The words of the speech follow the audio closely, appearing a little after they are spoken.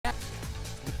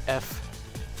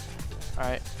F.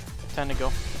 Alright, time to go.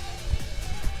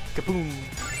 Kaboom!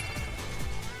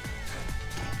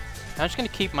 I'm just gonna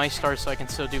keep my stars so I can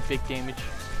still do big damage.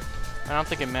 I don't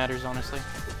think it matters, honestly.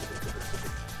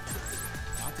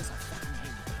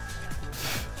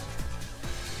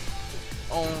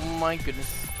 Oh my goodness.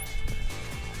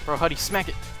 Bro, Huddy, smack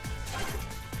it!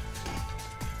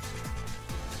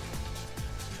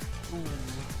 Ooh.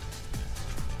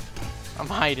 I'm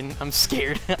hiding. I'm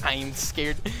scared. I am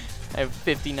scared. I have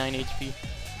 59 HP.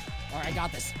 Alright, I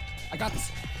got this. I got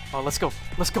this. Oh, let's go.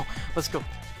 Let's go. Let's go.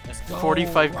 Let's go.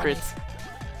 45 crits.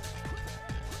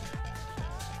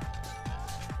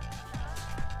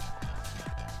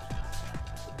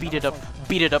 Beat it up.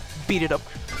 Beat it up. Beat it up.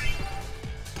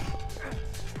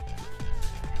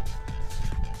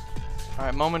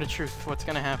 Alright, moment of truth. What's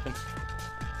gonna happen?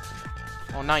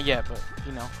 Well, not yet, but,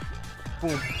 you know.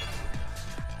 Boom.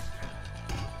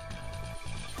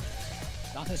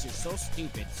 Dantes, you're so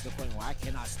stupid to the point where I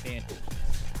cannot stand it.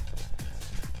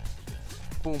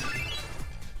 Boom.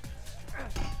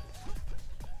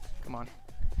 Come on.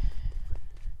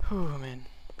 Oh, man.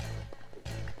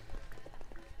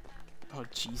 Oh,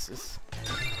 Jesus.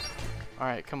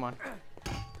 Alright, come on.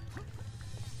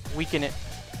 Weaken it.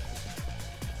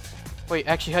 Wait,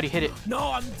 actually, Huddy, hit it.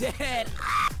 No, I'm dead!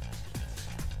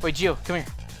 Wait, Gio, come here.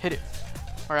 Hit it.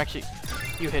 Or actually,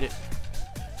 you hit it.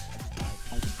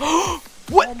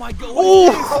 What? Oh my god!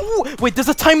 Oh! Wait, there's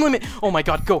a time limit! Oh my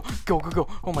god, go! Go, go, go!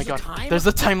 Oh my god. There's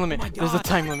a time limit. Oh There's a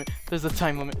time limit. There's a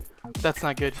time limit. That's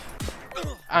not good.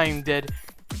 I'm dead.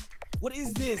 What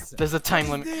is this? There's a time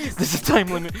limit. There's a time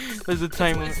limit. There's a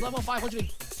time limit. It's level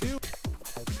 502.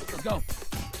 Let's go.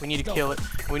 We need to kill it.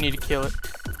 We need to kill it.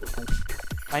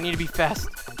 I need to be fast.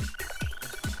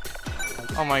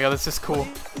 Oh my god, this is cool.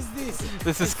 What is this?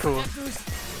 This is cool.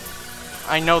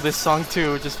 I know this song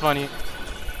too, which is funny.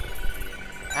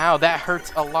 Ow, that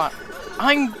hurts a lot.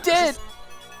 I'm dead!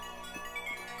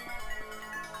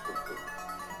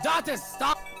 Dante,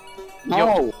 stop! No!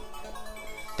 Yo.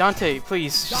 Dante,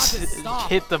 please, Dante, stop.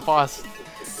 hit the boss.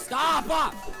 Stop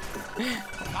up!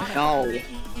 No!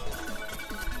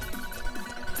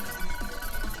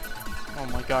 Oh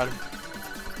my god.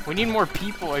 We need more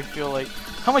people, I feel like.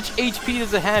 How much HP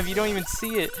does it have? You don't even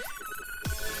see it.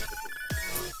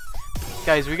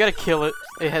 Guys, we gotta kill it.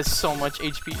 It has so much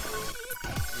HP.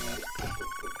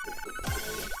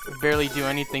 We barely do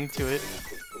anything to it.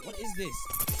 What is this?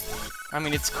 I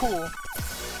mean, it's cool.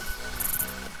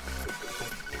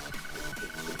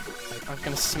 I was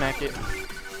gonna smack it.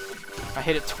 I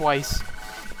hit it twice.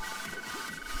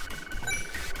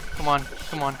 Come on,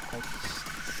 come on.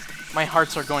 My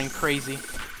hearts are going crazy.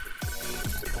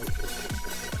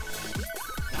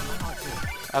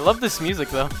 I love this music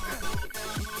though.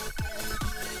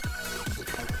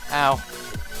 Ow.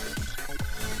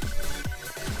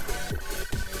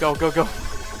 Go, go, go.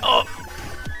 Oh!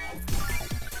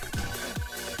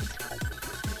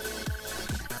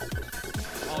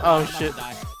 Oh shit.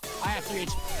 I have 3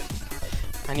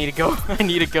 HP. I need to go. I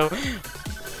need to go.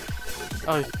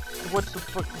 Oh, what the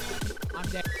fuck? I'm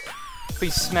dead.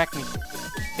 Please smack me.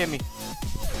 Hit me.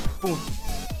 Boom.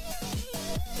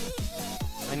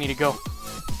 I need to go.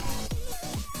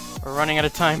 We're running out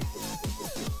of time.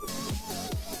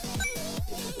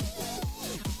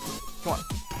 Come on.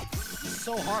 This is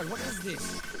so hard. What is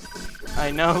this? I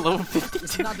know, level 52.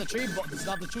 This is not the tree boss. This is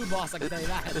not the true boss. I can tell you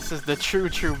that. This is the true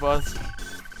boss. The true boss.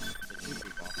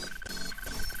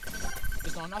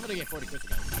 Just no, I'm not gonna get 40 crits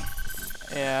again.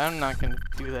 Yeah, I'm not gonna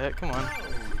do that. Come on.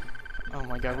 Oh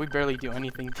my god, we barely do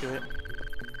anything to it.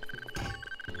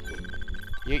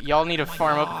 Y'all need to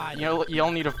farm up.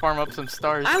 Y'all need to farm up some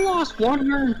stars. I lost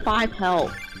 105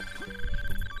 health.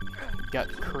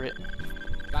 Got crit.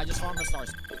 Guy, just farm the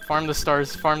stars. Farm the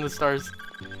stars. Farm the stars.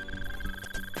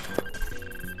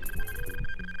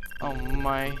 Oh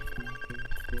my.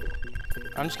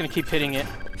 I'm just gonna keep hitting it.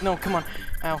 No, come on.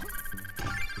 Ow.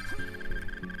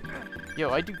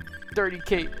 Yo, I do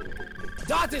 30k.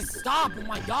 Dante, stop! Oh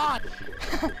my god!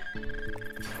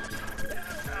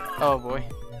 Oh boy.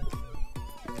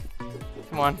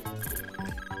 Come on.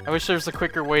 I wish there was a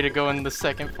quicker way to go in the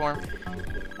second form.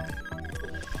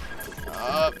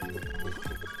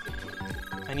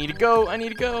 I need to go. I need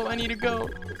to go. I need to go.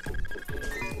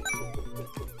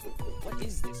 What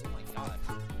is this? Oh my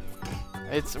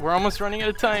god. We're almost running out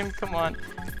of time. Come on.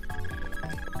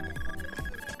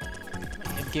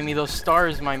 Give me those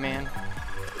stars, my man.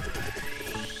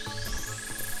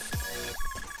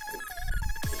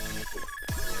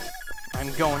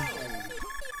 I'm going.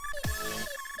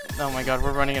 Oh my god,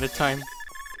 we're running out of time.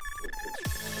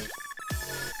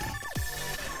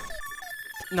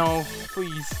 No,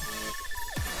 please.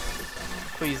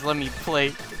 Please let me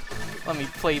play. Let me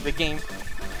play the game.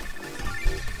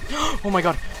 Oh my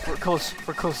god, we're close.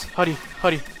 We're close. Huddy,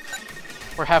 Huddy.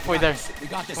 We're halfway there. We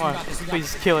got this. Come on, We got this. We got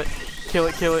please this. kill it. Kill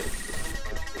it, kill it.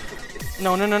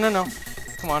 No, no, no, no, no.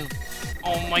 Come on.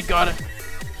 Oh my god.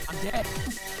 I'm dead.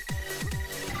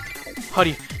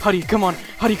 Huddy, Huddy, come on.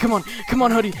 Huddy, come on. Come on,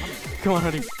 Huddy. Come on,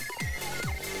 Huddy.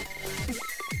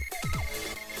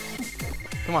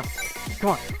 Come on. Come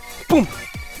on. Boom!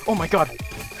 Oh my god.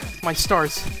 My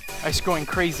stars. Ice going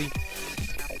crazy.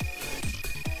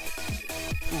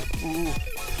 Ooh, ooh, ooh.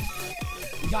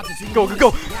 We got this. We can Go, do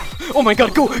go, this. go! Yeah. Oh my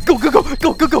god, go, go, go, go,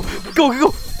 go, go, go, go,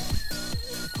 go!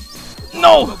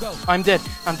 No! Go, go. I'm dead.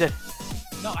 I'm dead.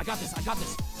 No, I got this. I got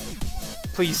this.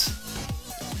 Please.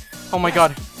 Oh my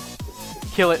god.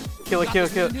 Kill it. Kill it, got kill it,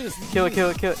 this, kill we can do it. this, we can Kill it, do kill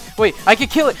it, kill it. Wait, I can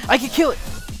kill it. I can kill it.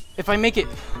 If I make it.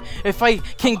 If I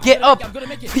can get up. I'm gonna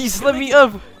make it. Please I'm let gonna me make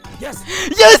up. Yes.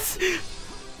 Yes!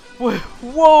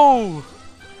 Whoa!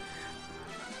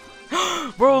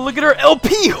 Bro, look at our LP!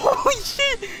 Holy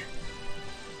shit!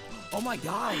 Oh my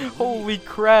god. Holy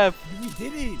crap! We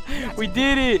did it. We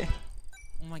did it!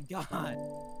 Oh my god.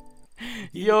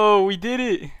 Yo, we did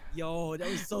it! Yo, that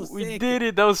was so sick. We did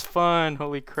it! That was fun!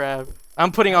 Holy crap!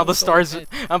 I'm putting That all the was so stars.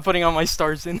 intense. I'm putting all my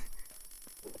stars in.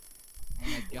 Oh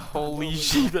my god. Holy what was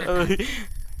shit! that?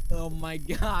 Oh my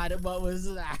god, what was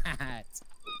that?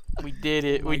 We did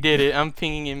it! Oh We my did it! I'm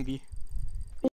pinging Imby.